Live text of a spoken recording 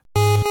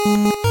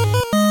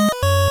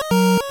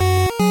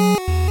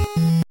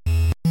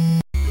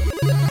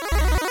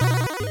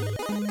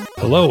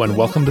Hello and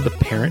welcome to the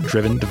Parent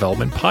Driven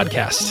Development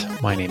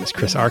Podcast. My name is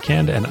Chris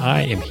Arkand and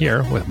I am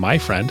here with my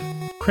friend,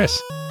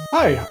 Chris.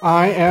 Hi,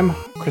 I am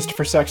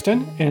Christopher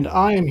Sexton and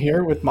I am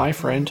here with my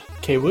friend,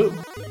 Kay Wu.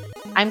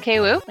 I'm Kay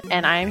Wu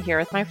and I am here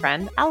with my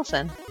friend,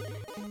 Allison.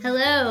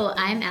 Hello,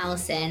 I'm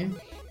Allison.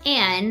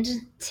 And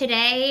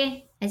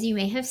today, as you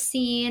may have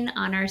seen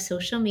on our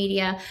social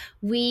media,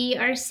 we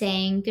are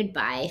saying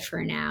goodbye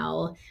for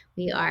now.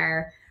 We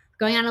are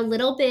going on a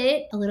little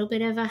bit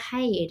of a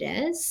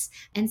hiatus.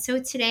 And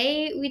so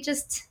today we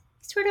just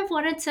sort of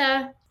wanted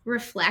to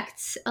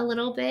reflect a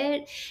little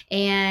bit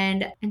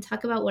and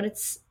talk about what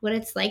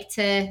it's like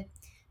to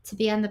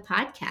be on the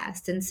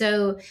podcast. And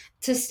so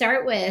to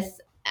start with,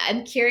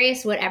 I'm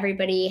curious what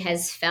everybody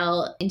has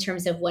felt in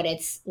terms of what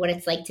it's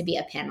like to be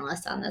a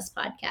panelist on this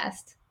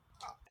podcast.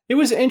 It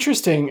was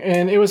interesting,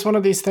 and it was one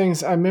of these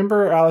things. I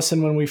remember,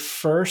 Allison, when we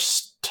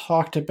first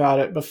talked about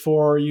it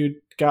before you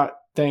got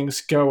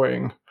things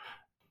going,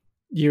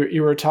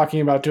 you were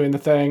talking about doing the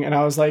thing, and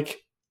I was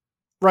like,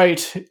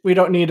 right, we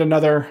don't need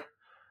another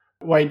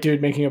white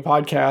dude making a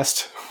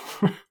podcast.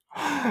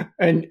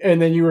 and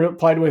then you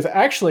replied with,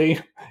 actually,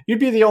 you'd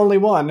be the only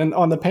one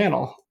on the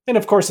panel. And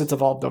of course, it's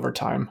evolved over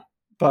time.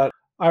 But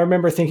I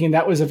remember thinking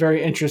that was a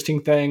very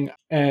interesting thing,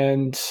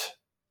 and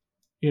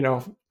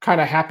kind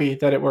of happy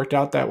that it worked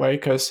out that way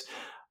because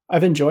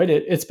I've enjoyed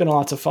it. It's been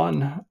lots of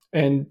fun,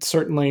 and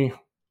certainly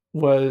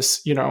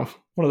was,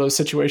 one of those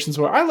situations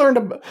where I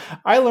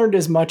learned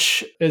as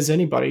much as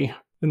anybody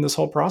in this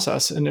whole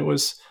process, and it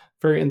was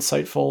very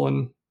insightful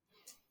and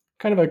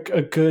kind of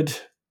a good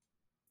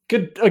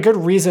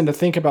reason to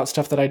think about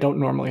stuff that I don't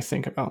normally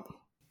think about.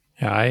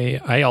 Yeah,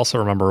 I also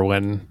remember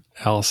when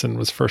Allison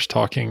was first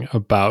talking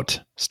about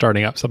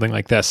starting up something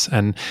like this,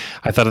 and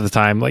I thought at the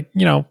time, like,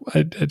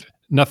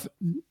 nothing.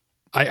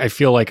 I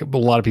feel like a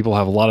lot of people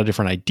have a lot of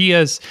different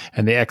ideas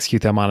and they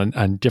execute them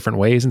on different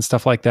ways and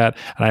stuff like that.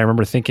 And I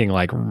remember thinking,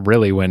 like,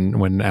 really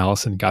when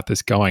Allison got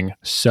this going,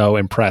 so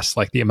impressed,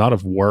 like the amount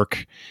of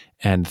work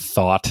and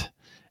thought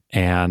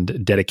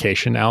and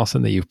dedication,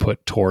 Allison, that you've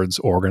put towards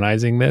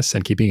organizing this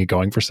and keeping it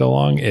going for so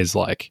long is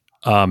like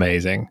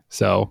amazing.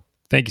 So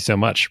thank you so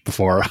much.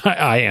 Before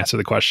I answer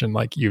the question,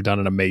 like, you've done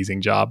an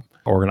amazing job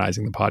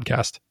organizing the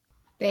podcast.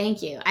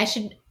 Thank you.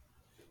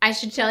 I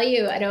should tell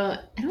you, I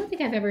don't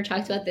think I've ever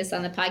talked about this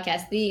on the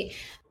podcast.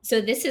 So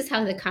this is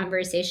how the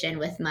conversation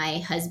with my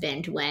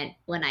husband went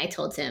when I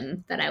told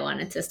him that I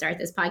wanted to start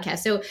this podcast.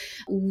 So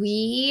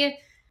we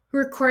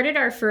recorded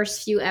our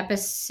first few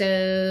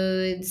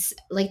episodes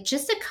like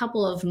just a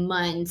couple of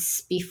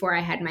months before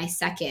I had my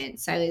second.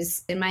 So I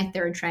was in my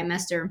third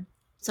trimester.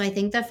 So I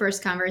think the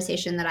first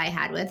conversation that I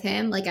had with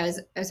him, like I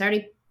was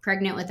already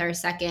pregnant with our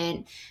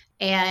second,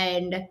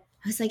 and I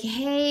was like,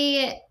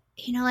 hey,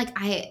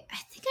 I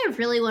think I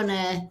really want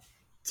to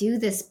do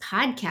this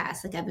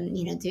podcast. Like I've been,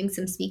 doing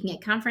some speaking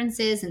at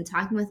conferences and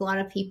talking with a lot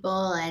of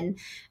people. And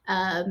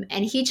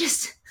he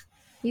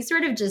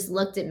sort of just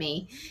looked at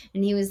me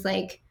and he was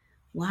like,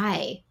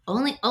 why?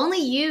 Only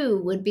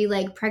you would be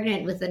like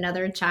pregnant with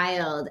another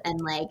child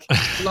and like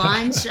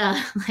launch a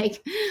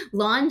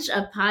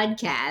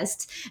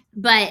podcast.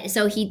 But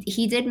so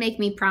he did make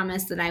me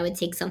promise that I would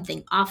take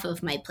something off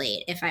of my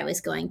plate if I was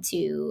going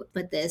to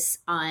put this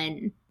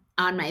on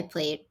my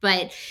plate.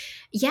 But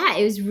yeah,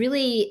 it was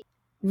really,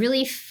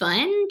 really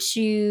fun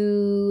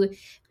to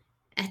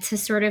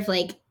sort of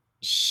like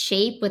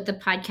shape what the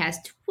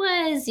podcast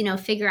was,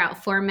 figure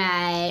out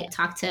format,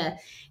 talk to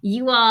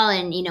you all.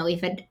 And,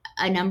 we've had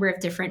a number of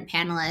different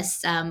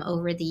panelists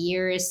over the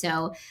years.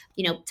 So,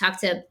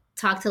 talk to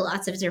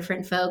lots of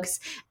different folks.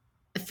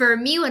 For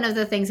me, one of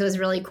the things that was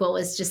really cool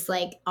was just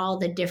like all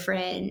the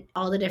different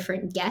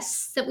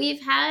guests that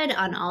we've had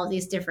on all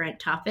these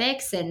different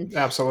topics. And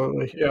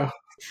absolutely. Yeah.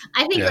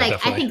 I think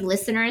definitely. I think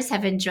listeners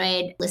have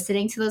enjoyed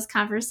listening to those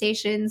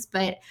conversations,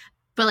 but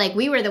like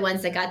we were the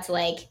ones that got to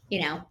like,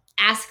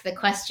 ask the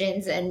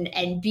questions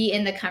and be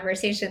in the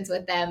conversations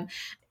with them.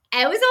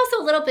 It was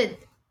also a little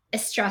bit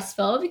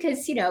stressful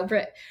because,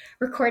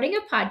 recording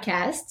a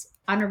podcast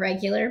on a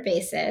regular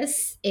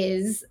basis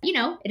is,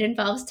 it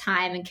involves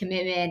time and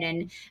commitment.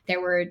 And there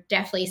were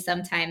definitely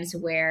some times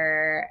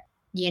where,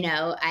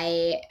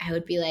 I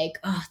would be like,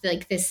 oh,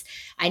 like this,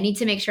 I need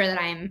to make sure that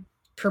I'm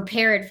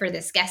prepared for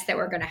this guest that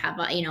we're going to have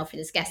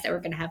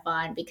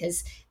on,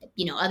 because,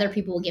 other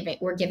people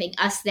were giving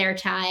us their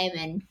time.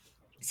 And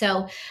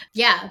so,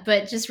 yeah,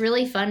 but just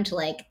really fun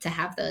to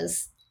have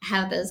those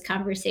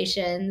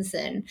conversations.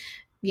 And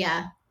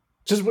yeah.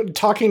 Just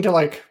talking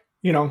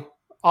to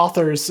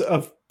authors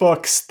of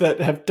books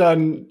that have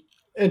done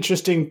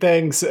interesting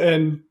things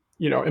and,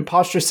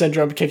 imposter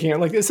syndrome kicking in.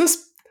 Like, is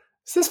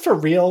this for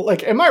real?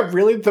 Like, am I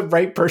really the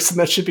right person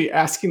that should be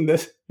asking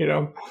this,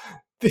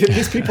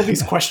 these people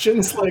these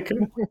questions? Like,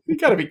 you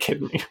gotta be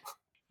kidding me.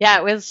 Yeah,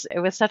 it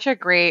was such a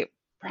great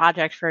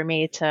project for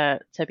me to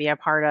be a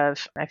part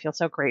of. I feel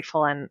so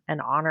grateful and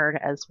honored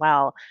as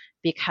well,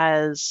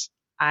 because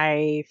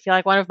I feel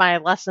like one of my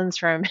lessons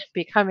from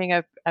becoming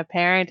a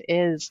parent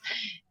is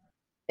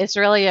it's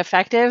really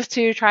effective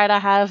to try to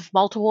have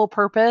multiple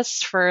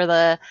purpose for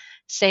the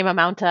same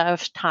amount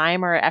of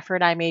time or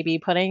effort I may be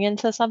putting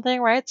into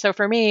something, right? So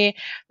for me,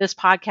 this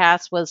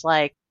podcast was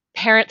like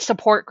parent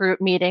support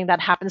group meeting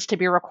that happens to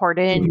be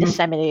recorded and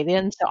disseminated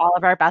into all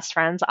of our best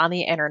friends on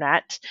the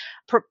internet.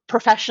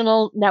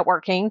 Professional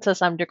networking to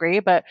some degree,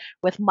 but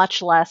with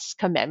much less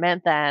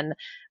commitment than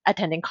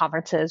attending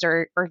conferences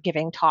or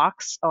giving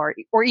talks or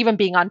even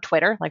being on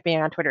Twitter. Like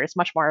being on Twitter is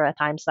much more of a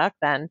time suck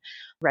than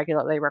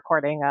regularly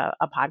recording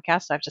a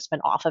podcast. So I've just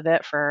been off of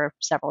it for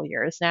several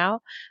years now.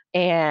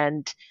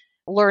 And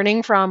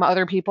learning from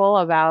other people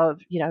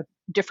about,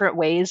 different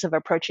ways of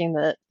approaching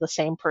the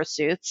same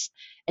pursuits.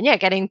 And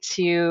getting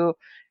to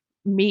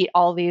meet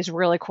all these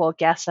really cool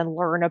guests and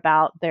learn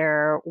about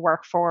their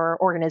work for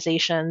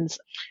organizations.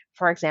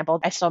 For example,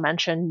 I still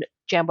mentioned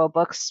Jambo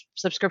Books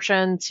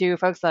subscription to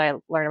folks that I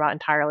learned about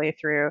entirely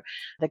through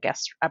the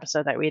guest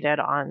episode that we did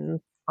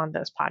on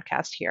this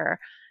podcast here.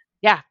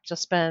 Yeah,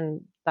 just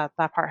been that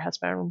part has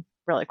been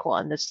really cool.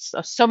 And there's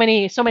so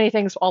many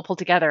things all pulled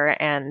together,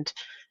 and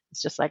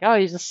it's just like, oh,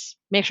 you just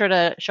make sure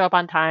to show up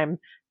on time,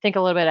 think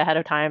a little bit ahead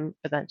of time,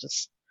 but then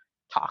just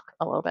talk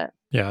a little bit.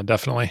 Yeah,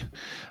 definitely.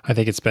 I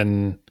think it's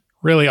been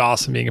really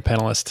awesome being a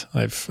panelist.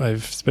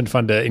 It's been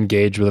fun to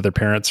engage with other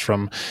parents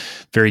from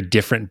very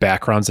different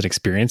backgrounds and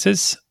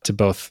experiences to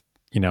both,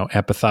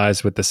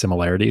 empathize with the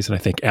similarities. And I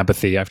think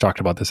empathy, I've talked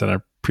about this in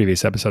a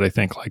previous episode. I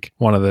think like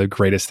one of the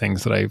greatest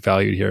things that I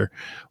valued here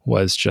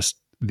was just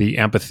the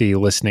empathy,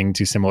 listening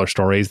to similar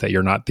stories, that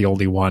you're not the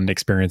only one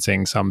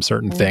experiencing some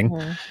certain thing,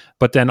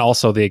 but then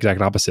also the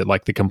exact opposite,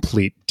 like the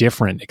complete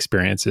different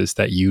experiences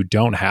that you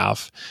don't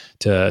have,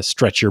 to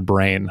stretch your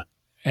brain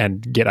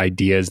and get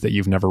ideas that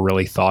you've never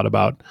really thought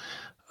about.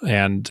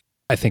 And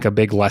I think a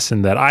big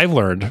lesson that I've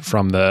learned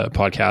from the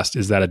podcast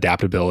is that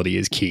adaptability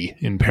is key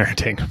in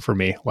parenting for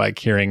me. Like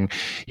hearing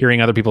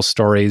other people's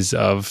stories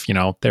of,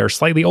 their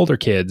slightly older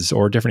kids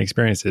or different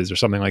experiences or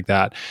something like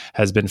that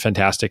has been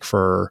fantastic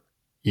for,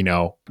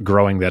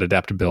 growing that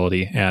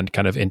adaptability and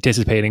kind of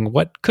anticipating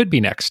what could be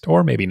next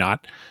or maybe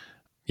not.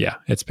 Yeah,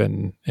 it's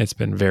been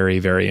very,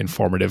 very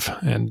informative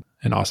and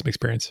an awesome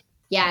experience.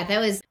 Yeah,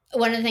 that was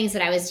one of the things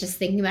that I was just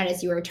thinking about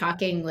as you were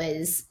talking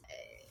was,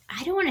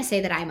 I don't want to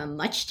say that I'm a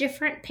much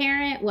different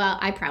parent. Well,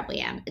 I probably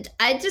am.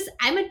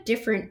 I'm a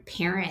different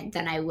parent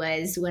than I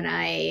was when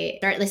I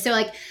started. So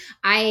like,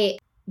 I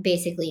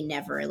basically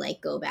never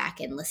like go back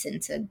and listen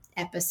to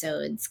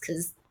episodes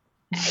because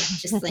I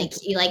just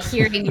like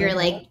hearing your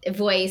like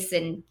voice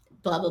and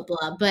blah, blah,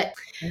 blah. But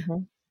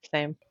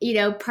same.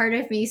 Part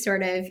of me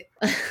sort of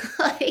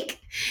like,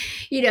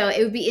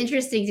 it would be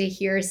interesting to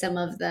hear some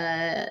of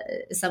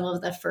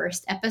the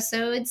first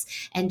episodes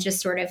and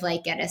just sort of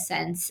like get a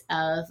sense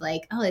of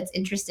like, oh, it's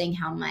interesting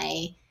how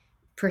my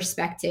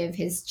perspective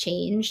has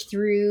changed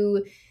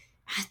through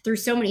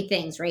so many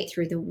things, right?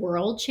 Through the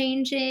world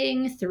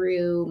changing,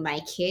 through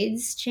my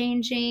kids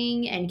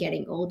changing and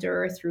getting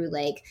older, through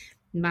like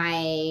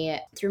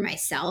through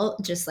myself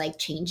just like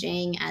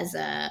changing as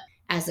a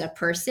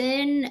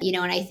person,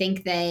 and I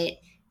think that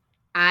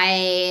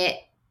I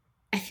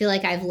feel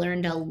like I've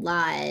learned a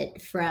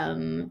lot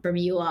from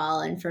you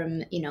all and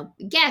from,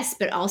 guests,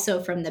 but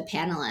also from the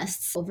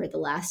panelists over the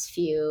last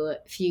few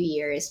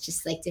years,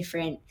 just like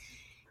different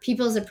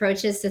people's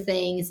approaches to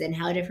things and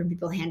how different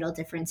people handle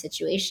different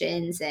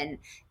situations and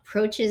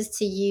approaches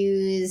to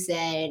use.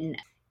 And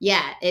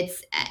yeah,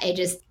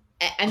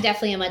 I'm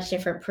definitely a much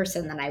different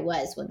person than I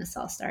was when this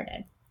all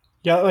started.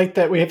 Yeah, I like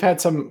that we have had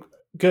some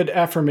good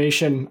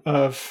affirmation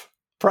of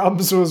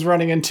problems I was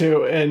running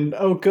into, and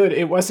oh good,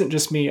 it wasn't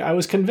just me. I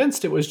was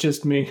convinced it was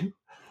just me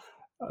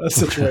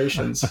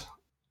situations.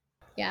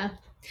 Yeah.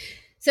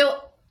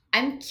 So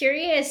I'm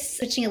curious,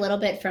 switching a little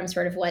bit from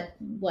sort of what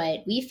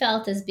we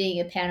felt as being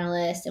a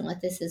panelist and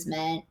what this has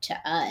meant to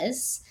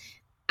us.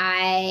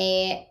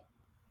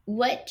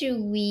 What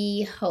do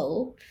we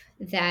hope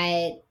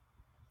that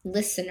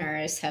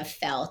listeners have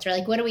felt, or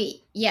like what do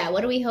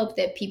we hope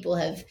that people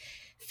have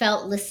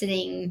felt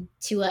listening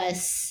to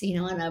us,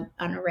 on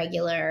a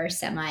regular,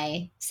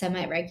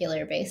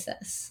 semi-regular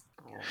basis?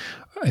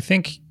 I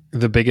think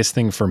the biggest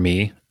thing for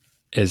me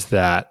is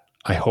that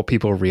I hope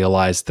people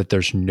realize that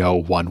there's no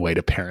one way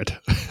to parent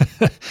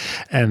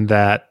and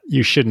that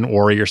you shouldn't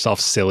worry yourself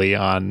silly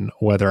on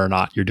whether or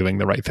not you're doing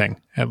the right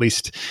thing. At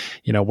least,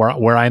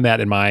 where I'm at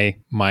in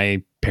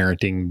my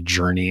parenting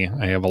journey,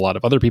 I have a lot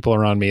of other people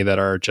around me that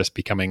are just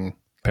becoming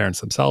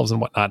parents themselves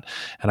and whatnot.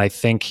 And I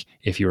think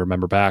if you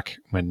remember back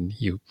when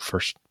you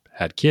first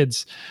had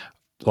kids,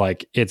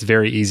 like it's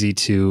very easy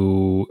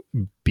to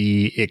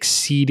be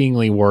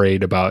exceedingly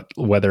worried about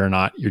whether or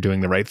not you're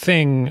doing the right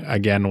thing.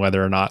 Again,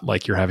 whether or not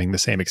like you're having the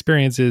same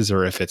experiences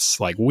or if it's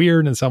like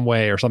weird in some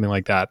way or something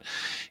like that.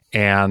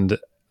 And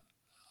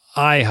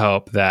I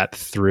hope that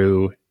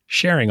through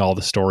sharing all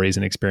the stories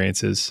and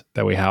experiences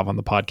that we have on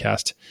the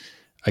podcast,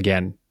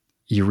 again,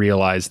 you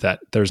realize that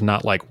there's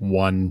not like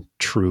one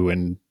true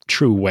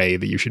way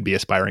that you should be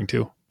aspiring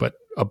to, but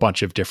a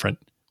bunch of different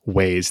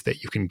ways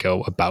that you can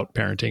go about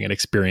parenting and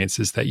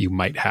experiences that you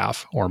might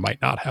have or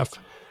might not have?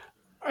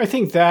 I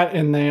think that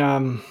and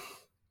the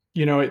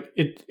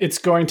it's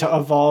going to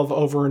evolve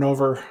over and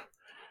over.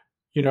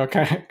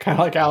 Kind of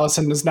like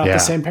Allison is not the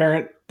same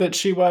parent that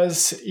she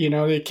was.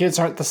 The kids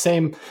aren't the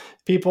same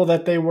people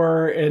that they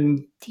were,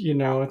 and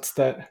it's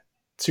that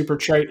super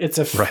trait. It's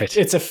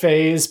a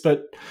phase,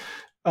 but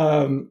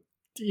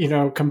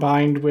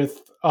combined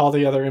with all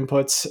the other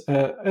inputs,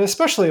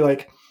 especially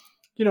like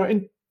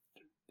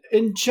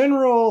in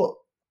general,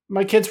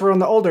 my kids were on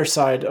the older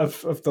side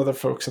of the other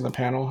folks in the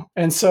panel.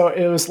 And so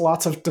it was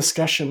lots of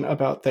discussion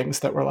about things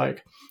that were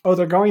like, oh,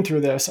 they're going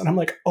through this. And I'm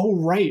like, oh,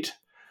 right.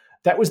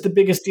 That was the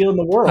biggest deal in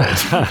the world.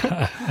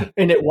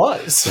 And it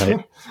was.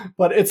 Right.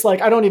 But it's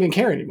like, I don't even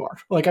care anymore.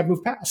 Like I've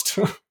moved past.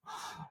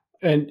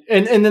 and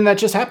then that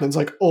just happens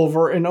like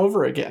over and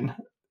over again.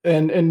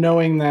 And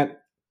knowing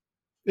that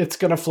it's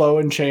going to flow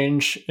and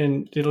change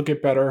and it'll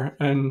get better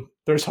and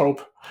there's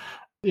hope.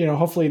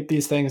 Hopefully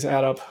these things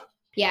add up.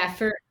 Yeah,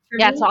 for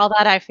so all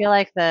that, I feel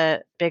like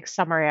the big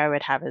summary I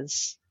would have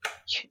is,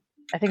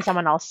 I think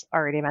someone else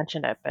already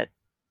mentioned it, but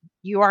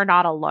you are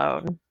not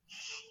alone.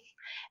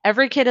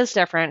 Every kid is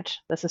different.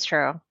 This is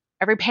true.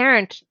 Every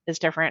parent is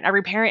different.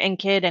 Every parent and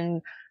kid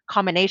and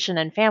combination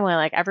and family,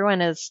 like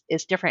everyone is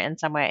different in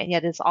some way.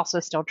 Yet it's also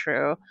still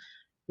true.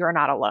 You are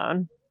not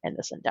alone in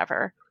this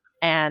endeavor.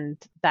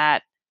 And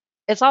that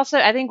it's also,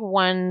 I think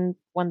one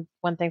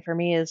thing for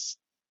me is,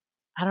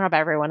 I don't know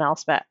about everyone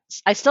else, but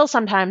I still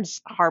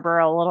sometimes harbor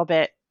a little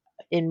bit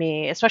in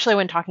me, especially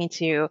when talking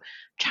to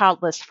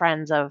childless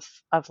friends of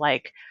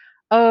like,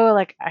 oh,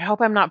 like, I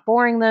hope I'm not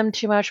boring them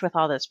too much with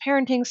all this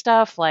parenting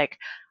stuff. Like,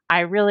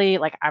 I'm really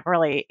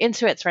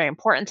into it. It's very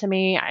important to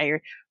me.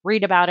 I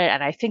read about it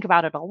and I think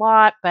about it a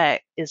lot,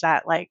 but is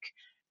that like,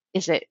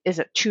 is it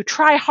too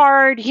try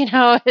hard?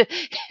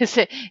 Is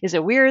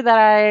it weird that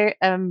I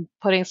am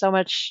putting so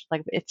much,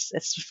 like,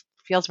 it's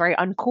feels very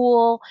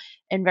uncool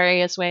in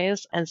various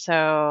ways. And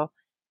so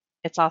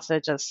it's also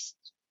just,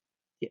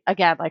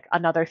 again, like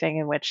another thing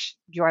in which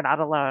you are not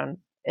alone.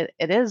 It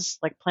is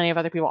like plenty of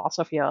other people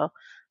also feel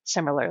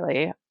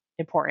similarly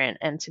important,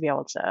 and to be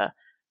able to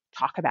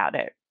talk about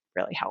it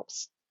really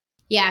helps.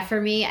 Yeah, for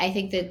me, I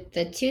think that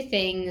the two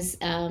things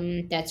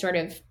that sort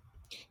of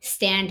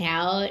stand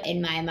out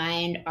in my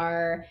mind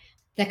are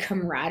the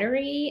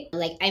camaraderie.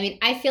 Like, I mean,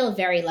 I feel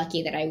very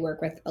lucky that I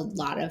work with a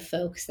lot of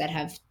folks that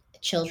have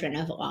children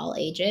of all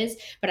ages,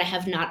 but I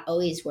have not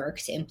always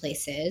worked in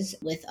places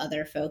with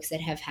other folks that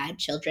have had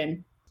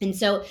children. And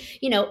so,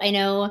 I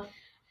know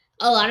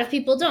a lot of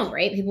people don't,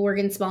 right? People work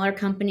in smaller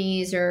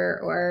companies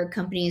or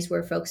companies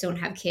where folks don't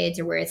have kids,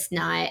 or where it's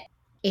not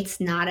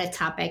a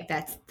topic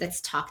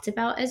that's talked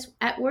about as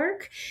at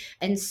work.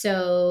 And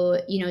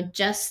so,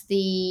 just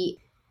the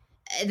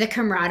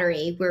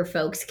camaraderie where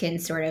folks can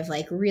sort of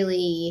like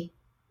really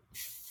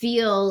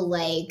feel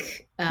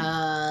like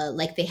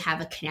they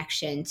have a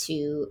connection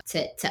to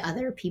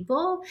other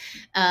people,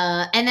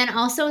 and then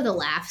also the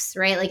laughs,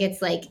 right? Like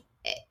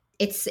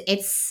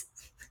it's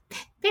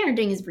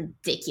parenting is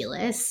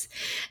ridiculous,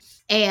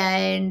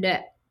 and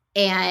I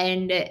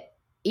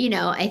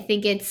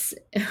think it's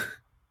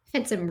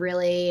had some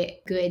really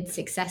good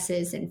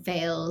successes and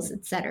fails,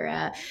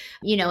 etc.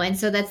 And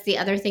so that's the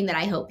other thing that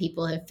I hope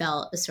people have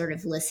felt sort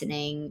of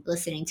listening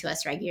to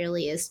us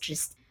regularly, is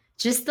just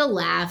the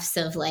laughs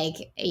of like,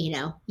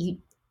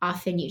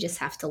 you just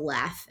have to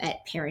laugh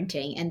at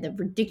parenting and the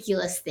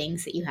ridiculous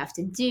things that you have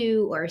to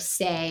do or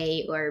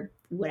say or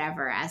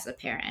whatever as a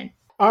parent.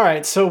 All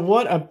right. So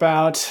what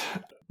about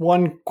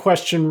one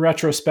question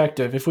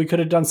retrospective? If we could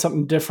have done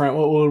something different,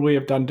 what would we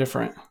have done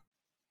different?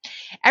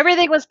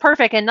 Everything was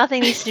perfect and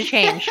nothing needs to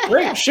change.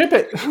 Great, ship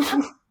it.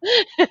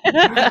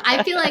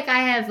 I feel like I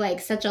have like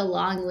such a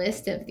long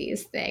list of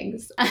these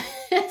things.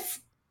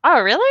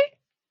 Oh, really?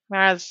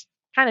 I was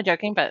kind of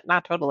joking, but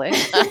not totally.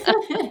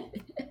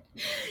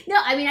 No,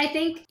 I mean, I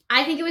think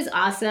it was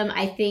awesome.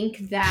 I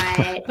think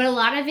that, but a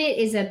lot of it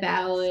is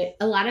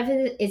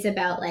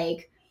about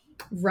like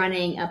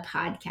running a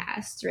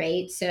podcast,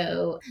 right?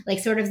 So like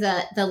sort of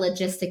the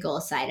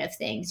logistical side of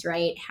things,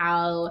 right?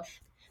 How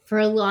for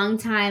a long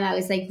time I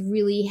was like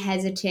really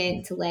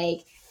hesitant to like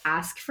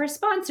ask for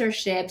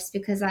sponsorships,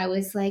 because I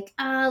was like,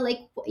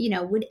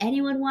 would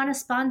anyone want to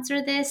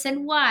sponsor this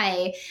and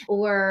why?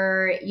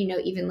 Or,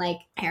 even like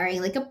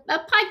hiring like a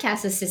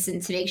podcast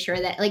assistant to make sure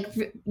that like,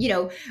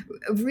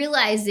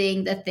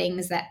 realizing the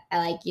things that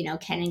I like,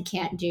 can and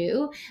can't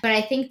do. But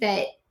I think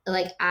that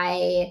like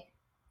I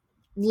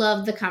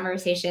loved the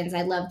conversations.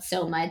 I loved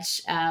so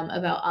much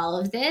about all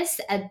of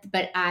this,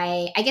 but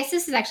I guess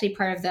this is actually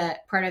part of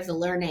the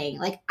learning.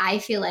 Like I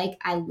feel like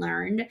I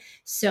learned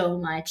so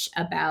much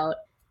about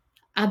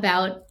how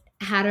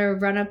to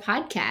run a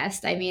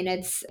podcast. I mean,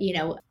 it's,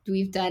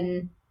 we've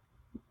done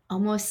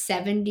almost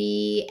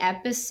 70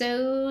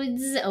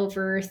 episodes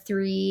over a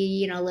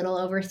little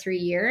over 3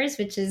 years,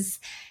 which is,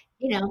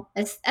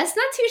 that's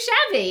not too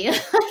shabby.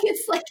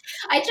 It's like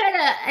I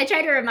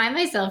try to remind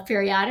myself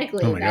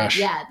periodically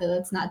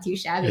that's not too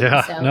shabby.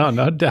 Yeah, so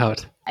no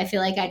doubt. I feel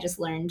like I just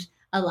learned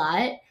a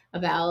lot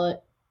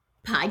about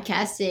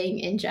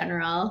podcasting in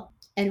general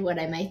and what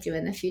I might do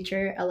in the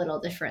future a little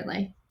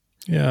differently.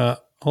 Yeah,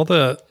 all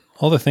the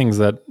things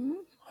that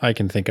I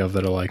can think of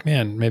that are like,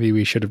 man, maybe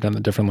we should have done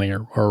it differently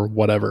or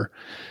whatever,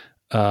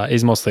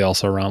 is mostly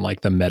also around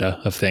like the meta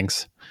of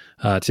things.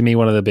 To me,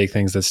 one of the big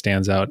things that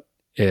stands out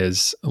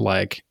is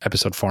like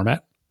episode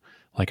format.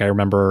 Like I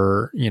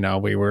remember,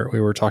 we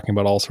were talking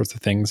about all sorts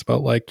of things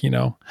about like,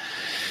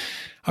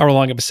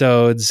 hour-long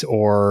episodes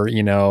or,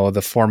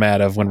 the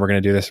format of when we're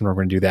going to do this and when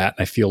we're going to do that.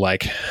 And I feel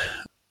like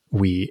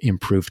we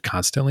improved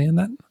constantly in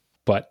that,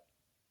 but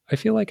I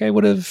feel like I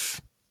would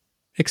have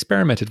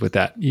experimented with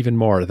that even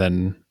more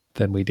than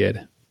we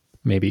did,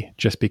 maybe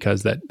just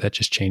because that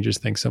just changes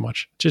things so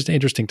much. Just an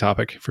interesting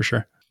topic for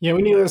sure. Yeah,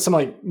 we need some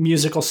like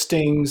musical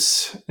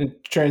stings and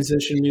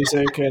transition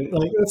music and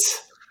like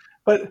that's,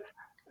 but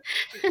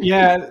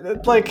yeah,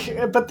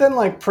 like, but then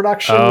like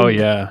production. Oh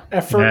yeah,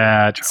 effort.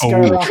 Yeah.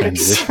 Skyrockets.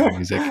 Transition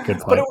music. Good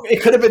point. But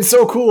it could have been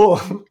so cool.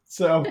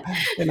 So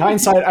in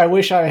hindsight, I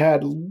wish I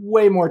had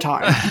way more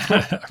time.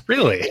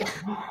 Really?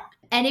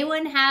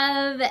 Anyone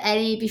have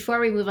any, before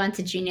we move on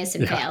to Genius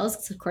and Fails,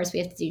 because of course we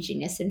have to do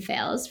Genius and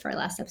Fails for our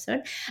last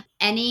episode,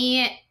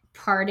 any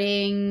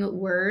parting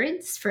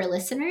words for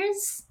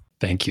listeners?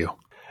 Thank you.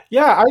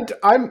 Yeah,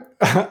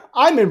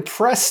 I'm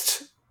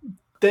impressed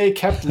they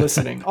kept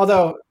listening.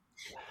 Although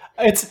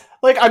it's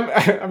like I'm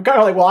kind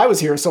of like, well, I was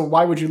here, so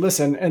why would you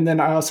listen? And then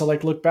I also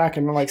like look back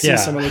and like see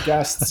some of the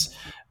guests,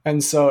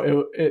 and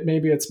so it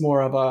maybe it's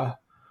more of a,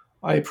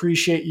 I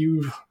appreciate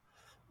you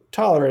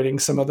tolerating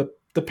some of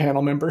the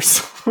panel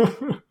members.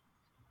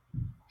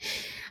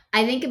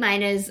 I think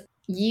mine is,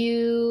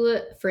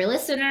 for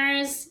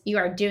listeners, you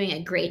are doing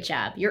a great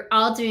job. You're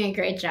all doing a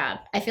great job.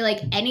 I feel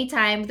like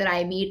anytime that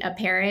I meet a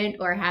parent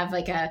or have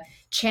like a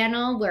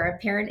channel where a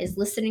parent is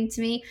listening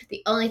to me,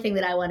 the only thing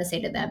that I want to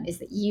say to them is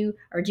that you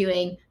are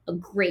doing a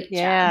great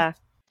job.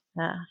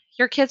 Yeah.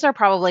 Your kids are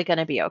probably going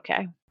to be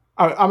okay.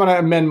 I'm going to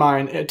amend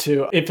mine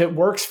to, if it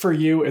works for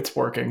you, it's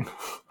working.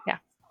 Yeah.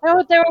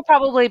 They will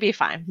probably be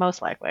fine,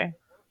 most likely.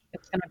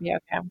 It's going to be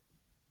okay.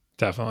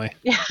 Definitely.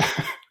 Yeah.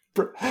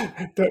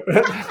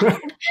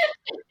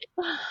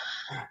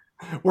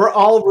 We're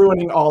all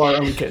ruining all our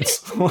own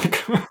kids.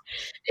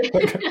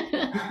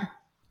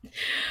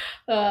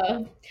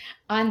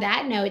 On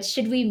that note,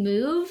 should we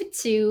move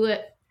to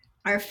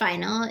our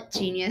final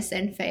Genius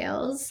and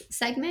Fails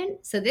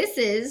segment? So this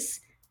is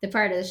the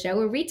part of the show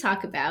where we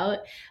talk about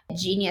a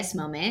genius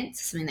moment,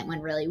 something that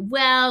went really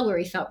well, where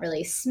we felt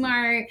really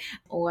smart,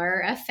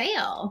 or a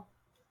fail,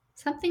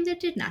 something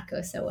that did not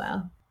go so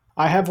well.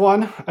 I have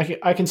one.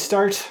 I can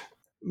start.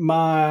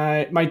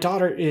 My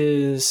daughter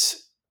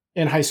is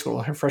in high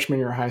school, her freshman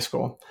year of high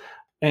school,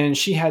 and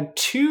she had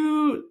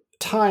 2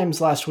 times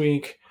last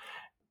week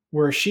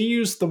where she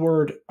used the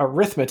word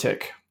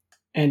arithmetic,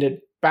 and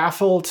it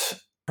baffled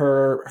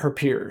her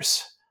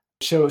peers.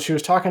 So she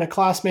was talking to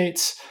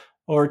classmates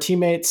or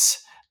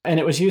teammates, and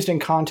it was used in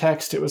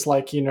context. It was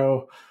like,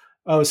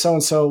 oh,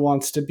 so-and-so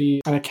wants to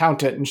be an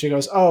accountant, and she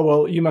goes, oh,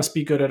 well, you must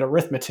be good at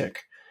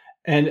arithmetic.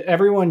 And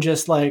everyone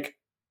just like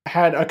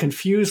had a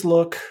confused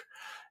look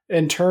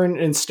and turned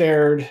and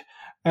stared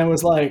and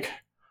was like,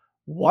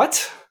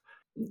 what?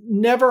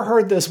 Never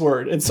heard this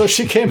word. And so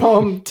she came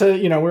home to,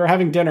 we were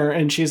having dinner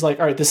and she's like,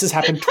 all right, this has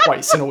happened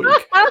twice in a week.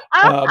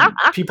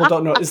 People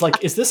don't know. It's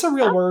like, is this a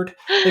real word?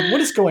 Like,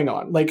 what is going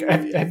on? Like,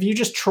 have you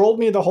just trolled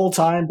me the whole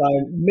time by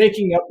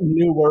making up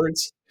new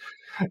words?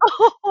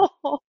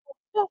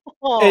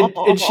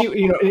 And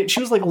she, she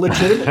was like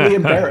legitimately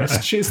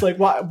embarrassed. She's like,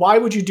 why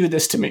would you do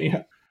this to me?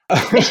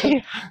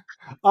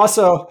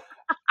 Also,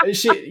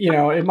 she,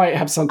 it might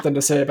have something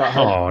to say about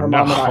her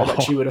mom and I,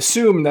 that she would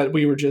assume that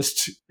we were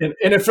just in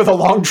it for the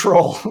long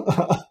troll.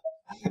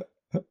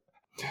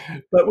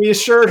 But we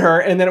assured her,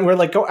 and then we're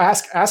like, go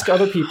ask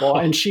other people.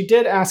 And she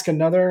did ask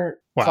another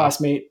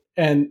classmate,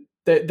 and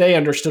they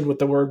understood what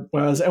the word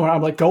was. And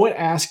I'm like, go and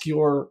ask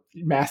your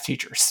math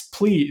teachers,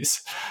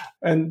 please.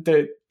 And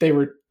they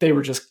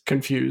were just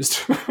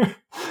confused.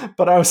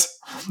 But I was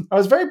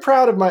very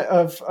proud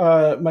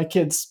of my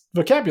kids'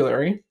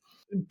 vocabulary.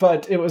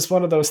 But it was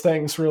one of those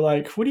things where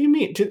like, what do you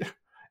mean?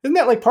 Isn't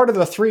that like part of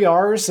the 3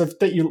 R's of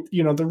that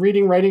the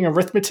reading, writing,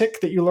 arithmetic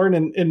that you learn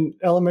in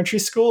elementary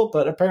school?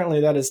 But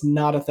apparently that is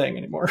not a thing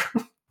anymore.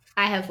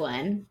 I have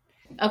one.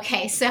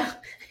 Okay, so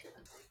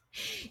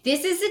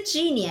this is a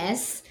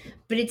genius,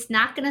 but it's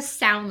not going to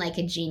sound like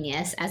a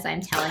genius as I'm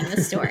telling the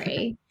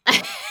story.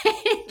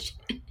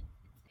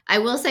 I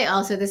will say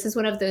also, this is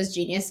one of those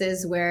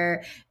geniuses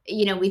where,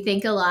 we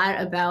think a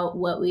lot about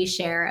what we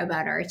share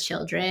about our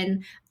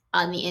children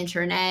on the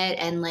internet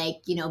and like,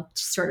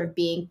 sort of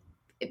being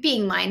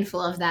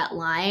mindful of that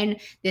line.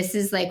 This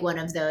is like one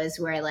of those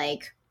where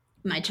like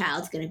my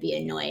child's going to be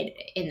annoyed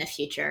in the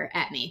future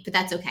at me, but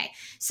that's okay.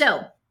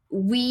 So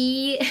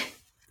we,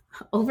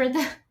 over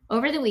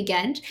the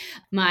weekend,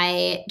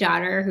 my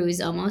daughter,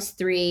 who's almost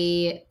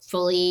 3,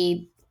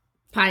 fully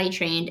potty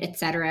trained,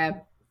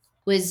 etc.,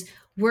 was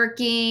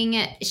working.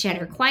 She had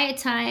her quiet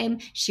time.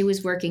 She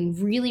was working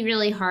really,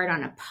 really hard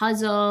on a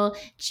puzzle.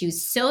 She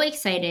was so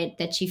excited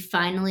that she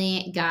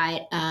finally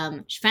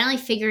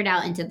figured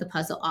out and did the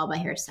puzzle all by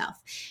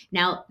herself.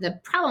 Now, the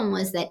problem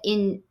was that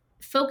in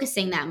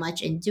focusing that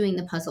much and doing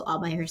the puzzle all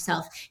by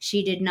herself,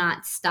 she did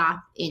not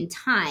stop in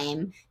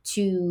time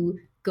to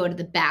go to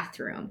the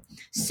bathroom.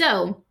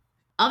 So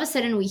all of a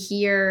sudden we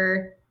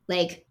hear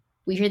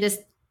this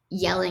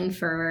yelling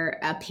for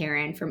a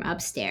parent from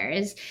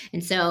upstairs.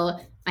 And so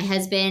my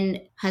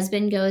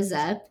husband goes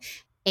up,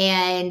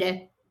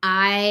 and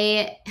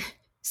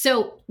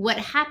so what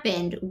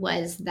happened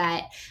was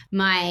that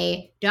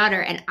my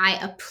daughter, and I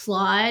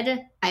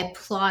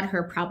applaud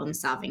her problem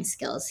solving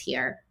skills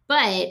here,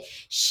 but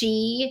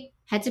she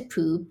had to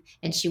poop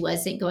and she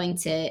wasn't going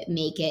to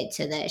make it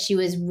she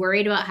was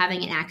worried about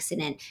having an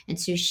accident. And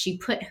so she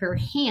put her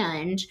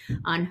hand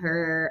on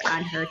her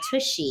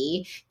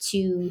tushy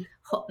to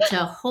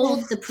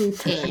hold the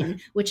poop in,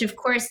 which of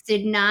course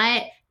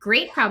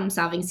great problem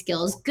solving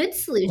skills, good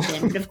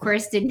solution, but of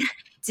course did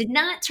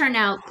not turn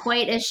out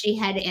quite as she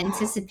had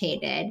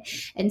anticipated.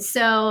 And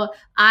so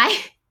I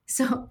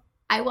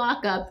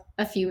walk up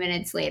a few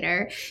minutes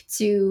later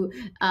to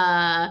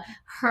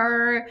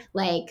her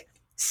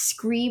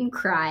scream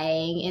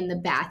crying in the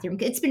bathroom.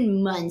 It's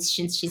been months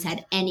since she's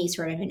had any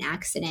sort of an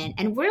accident,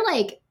 and we're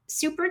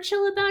super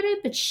chill about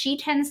it, but she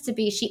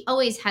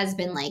always has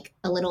been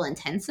a little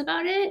intense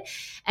about it.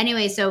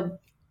 Anyway, so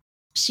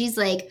she's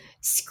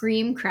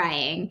scream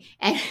crying,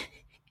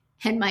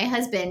 and my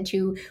husband,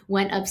 who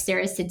went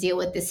upstairs to deal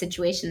with the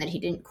situation that he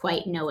didn't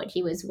quite know what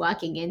he was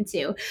walking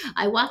into,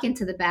 I walk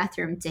into the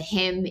bathroom to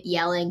him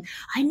yelling,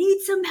 "I need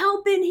some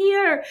help in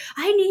here!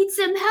 I need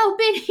some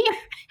help in here!"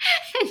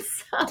 And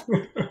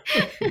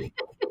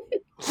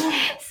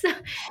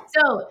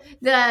so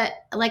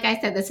like I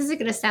said, this isn't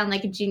going to sound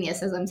like a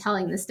genius as I'm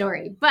telling the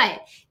story,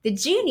 but the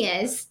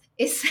genius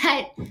is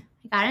that I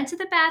got into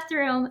the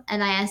bathroom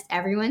and I asked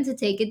everyone to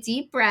take a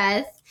deep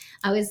breath.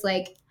 I was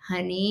like,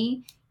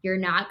 "Honey, you're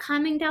not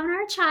calming down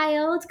our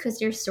child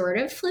because you're sort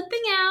of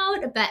flipping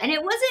out." And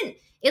it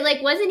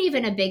wasn't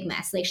even a big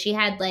mess. She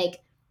had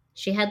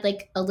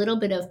a little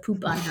bit of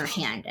poop on her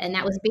hand, and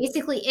that was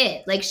basically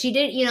it. She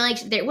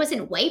did, there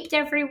wasn't wiped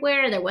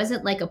everywhere. There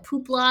wasn't a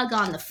poop log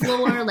on the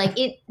floor.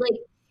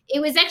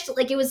 It was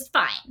actually it was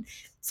fine.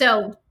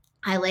 So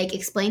I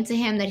explained to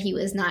him that he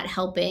was not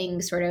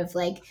helping sort of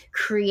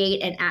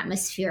create an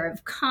atmosphere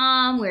of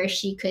calm where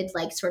she could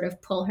sort of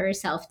pull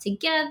herself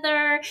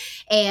together.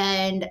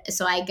 And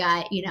so I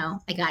got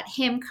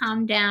him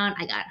calmed down.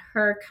 I got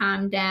her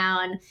calmed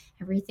down.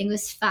 Everything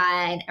was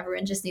fine.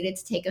 Everyone just needed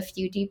to take a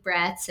few deep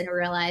breaths and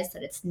realize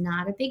that it's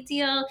not a big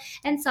deal.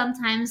 And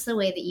sometimes the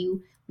way that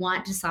you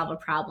want to solve a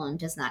problem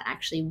does not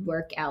actually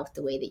work out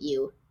the way that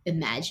you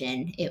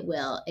imagine it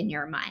will in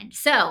your mind.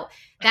 So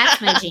that's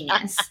my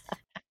genius.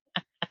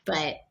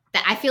 But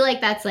I feel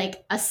like that's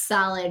a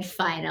solid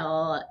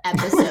final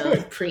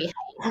episode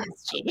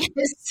pre-hiatus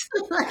genius.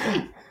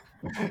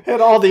 Had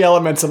all the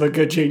elements of a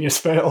good genius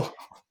fail.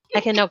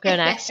 I can go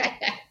next.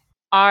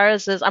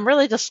 Ours is, I'm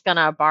really just going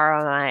to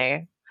borrow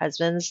my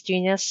husband's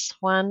genius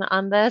one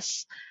on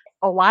this.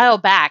 A while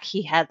back,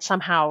 he had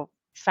somehow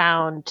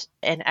found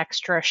an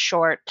extra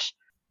short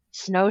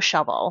snow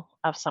shovel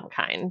of some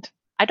kind.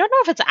 I don't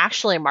know if it's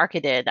actually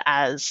marketed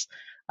as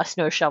a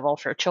snow shovel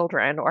for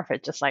children or if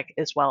it just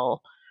is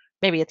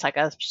maybe it's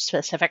a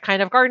specific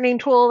kind of gardening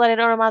tool that I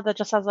don't know about that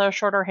just has a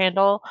shorter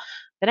handle.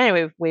 But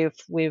anyway,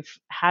 we've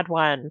had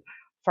one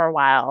for a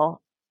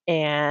while,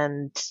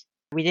 and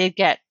we did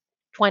get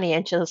 20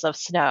 inches of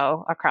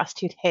snow across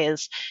 2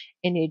 days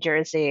in New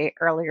Jersey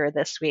earlier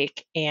this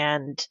week.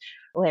 And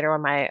later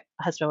when my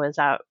husband was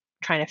out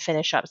trying to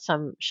finish up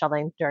some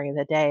shoveling during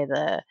the day,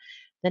 the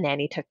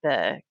nanny took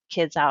the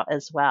kids out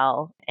as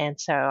well. And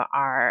so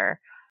our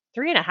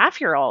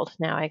 3.5-year-old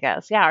now, I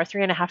guess. Yeah, our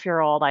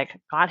 3.5-year-old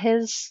got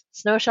his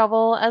snow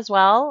shovel as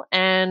well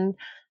and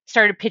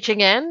started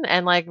pitching in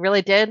and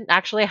really did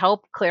actually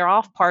help clear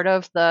off part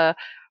of the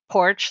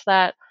porch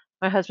that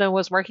my husband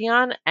was working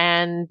on.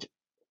 And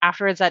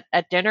afterwards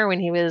at dinner, when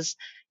he was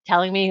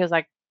telling me, he was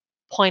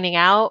pointing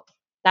out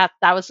that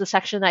was the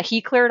section that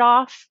he cleared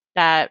off,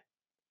 that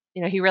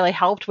he really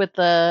helped with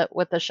the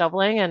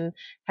shoveling and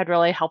had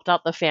really helped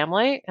out the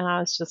family. And I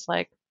was just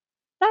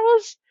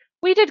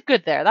we did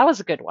good there. That was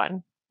a good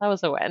one. That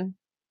was a win.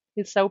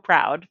 He's so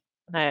proud.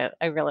 And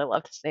I really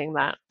loved seeing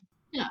that.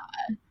 Oh,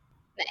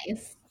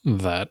 nice.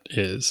 That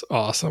is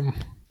awesome.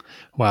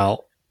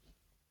 Well,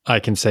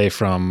 I can say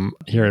from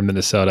here in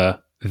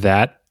Minnesota,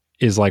 that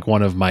is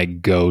one of my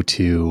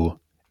go-to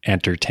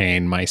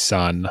entertain my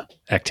son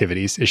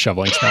activities is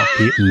shoveling snow.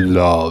 He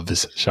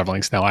loves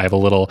shoveling snow. I have a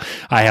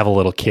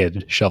little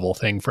kid shovel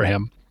thing for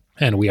him.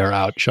 And we are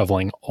out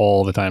shoveling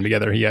all the time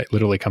together. He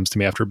literally comes to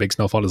me after a big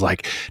snowfall and is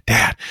like,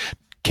 "Dad,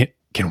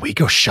 can we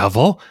go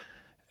shovel?"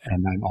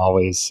 And I'm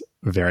always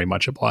very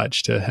much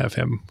obliged to have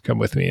him come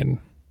with me and,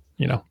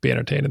 be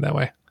entertained in that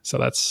way. So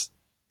that's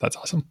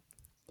awesome.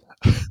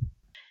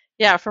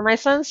 Yeah, for my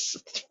son's,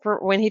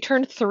 when he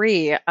turned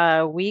 3,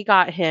 we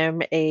got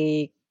him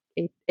a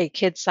a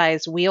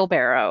kid-sized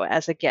wheelbarrow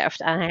as a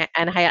gift, and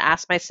I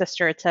asked my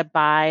sister to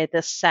buy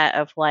this set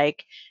of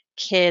like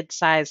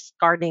kid-sized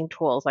gardening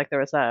tools. Like there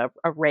was a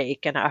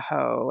rake and a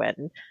hoe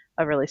and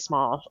a really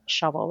small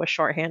shovel with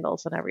short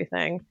handles and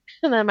everything.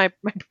 And then my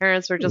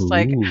parents were just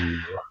like, Ooh.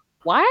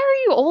 why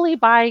are you only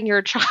buying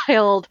your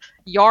child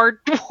yard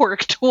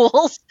work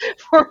tools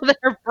for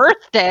their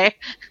birthday?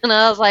 And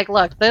I was like,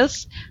 look,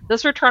 this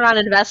return on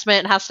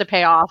investment has to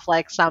pay off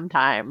like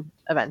sometime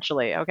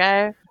eventually,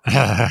 okay?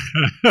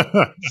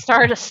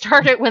 Start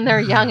it when they're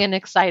young and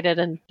excited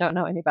and don't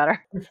know any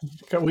better.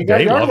 We got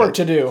They yard love work it.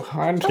 to do.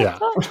 Yeah.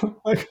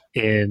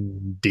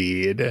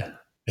 Indeed.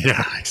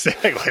 Yeah,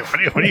 exactly.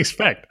 What do you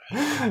expect?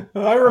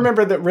 I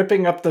remember that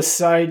ripping up the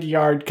side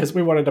yard because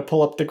we wanted to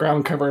pull up the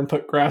ground cover and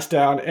put grass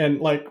down. And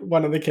like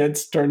one of the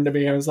kids turned to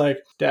me and was like,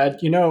 Dad,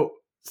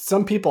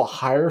 some people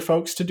hire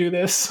folks to do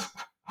this.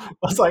 I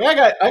was like, I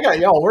got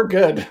y'all. We're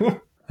good.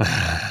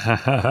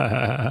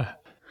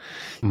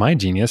 My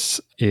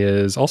genius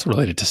is also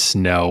related to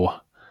snow.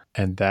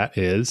 And that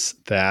is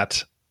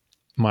that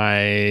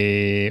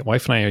my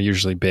wife and I are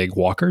usually big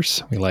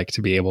walkers. We like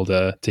to be able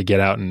to get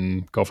out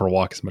and go for a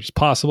walk as much as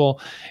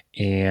possible.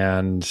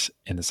 And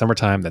in the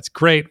summertime, that's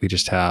great. We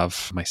just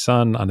have my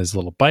son on his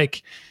little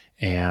bike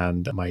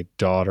and my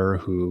daughter,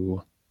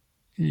 who,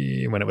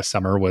 when it was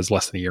summer, was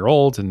less than a year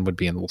old and would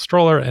be in the little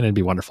stroller, and it'd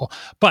be wonderful.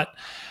 But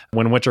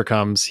when winter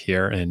comes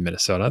here in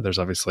Minnesota, there's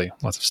obviously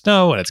lots of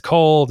snow and it's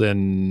cold,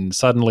 and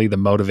suddenly the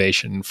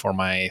motivation for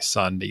my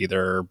son to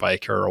either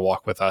bike or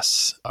walk with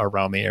us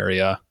around the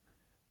area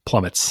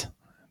plummets.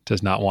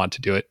 Does not want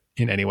to do it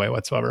in any way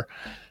whatsoever.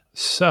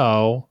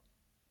 So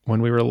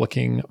when we were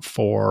looking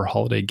for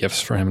holiday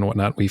gifts for him and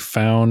whatnot, we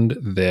found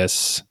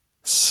this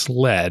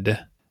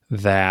sled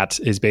that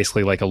is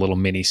basically like a little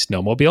mini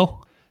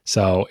snowmobile.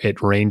 So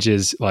it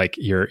ranges, like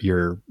your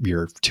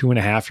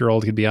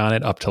 2.5-year-old could be on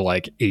it up to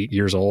like 8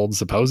 years old,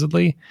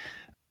 supposedly,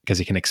 because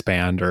it can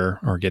expand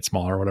or get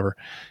smaller or whatever.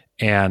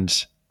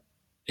 And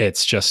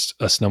it's just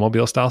a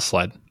snowmobile style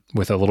sled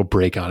with a little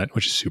brake on it,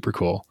 which is super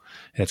cool.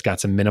 And it's got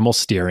some minimal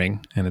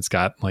steering, and it's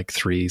got like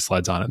 3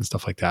 sleds on it and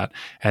stuff like that.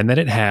 And then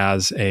it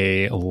has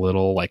a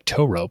little like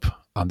tow rope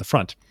on the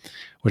front,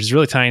 which is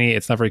really tiny.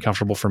 It's not very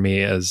comfortable for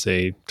me as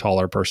a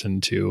taller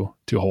person to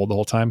hold the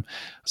whole time.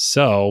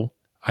 So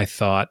I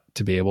thought,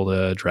 to be able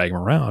to drag him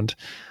around,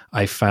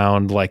 I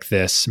found like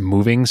this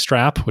moving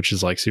strap, which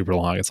is like super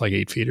long. It's like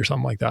 8 feet or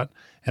something like that.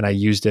 And I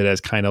used it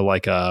as kind of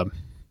like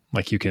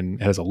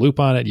it has a loop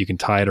on it. You can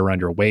tie it around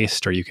your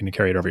waist, or you can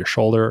carry it over your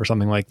shoulder or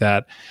something like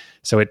that.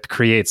 So it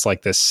creates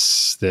like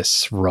this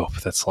rope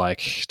that's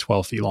like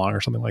 12 feet long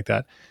or something like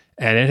that.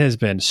 And it has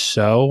been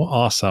so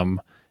awesome.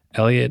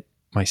 Elliot,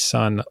 my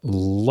son,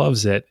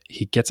 loves it.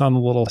 He gets on the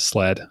little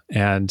sled,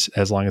 and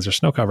as long as there's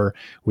snow cover,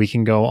 we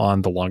can go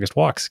on the longest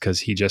walks because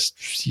he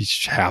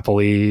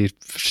happily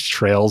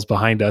trails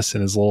behind us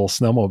in his little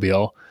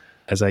snowmobile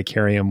as I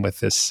carry him with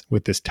this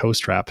tow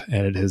strap.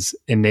 And it has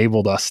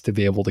enabled us to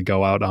be able to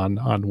go out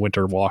on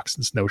winter walks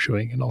and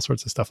snowshoeing and all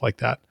sorts of stuff like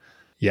that.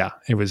 Yeah,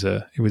 it was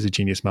a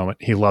genius moment.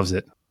 He loves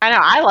it. I know,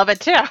 I love it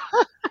too.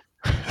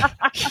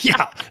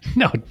 Yeah,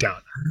 no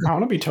doubt. I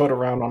want to be towed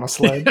around on a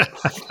sled.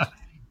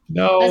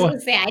 No, I was going to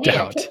say, I need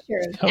doubt. a picture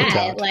of No that.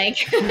 doubt.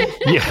 Like,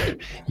 Yeah,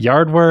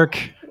 yard work.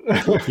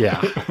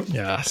 Yeah.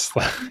 Yeah.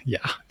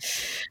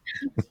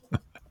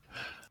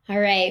 all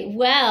right.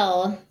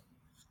 Well,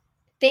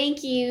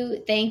 thank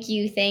you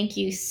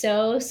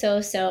so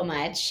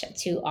much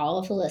to all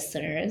of the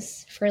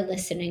listeners for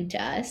listening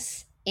to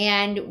us.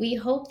 And we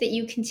hope that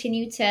you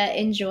continue to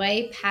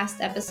enjoy past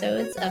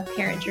episodes of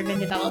Parent Driven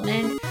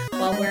Development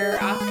while we're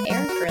off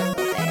air for a little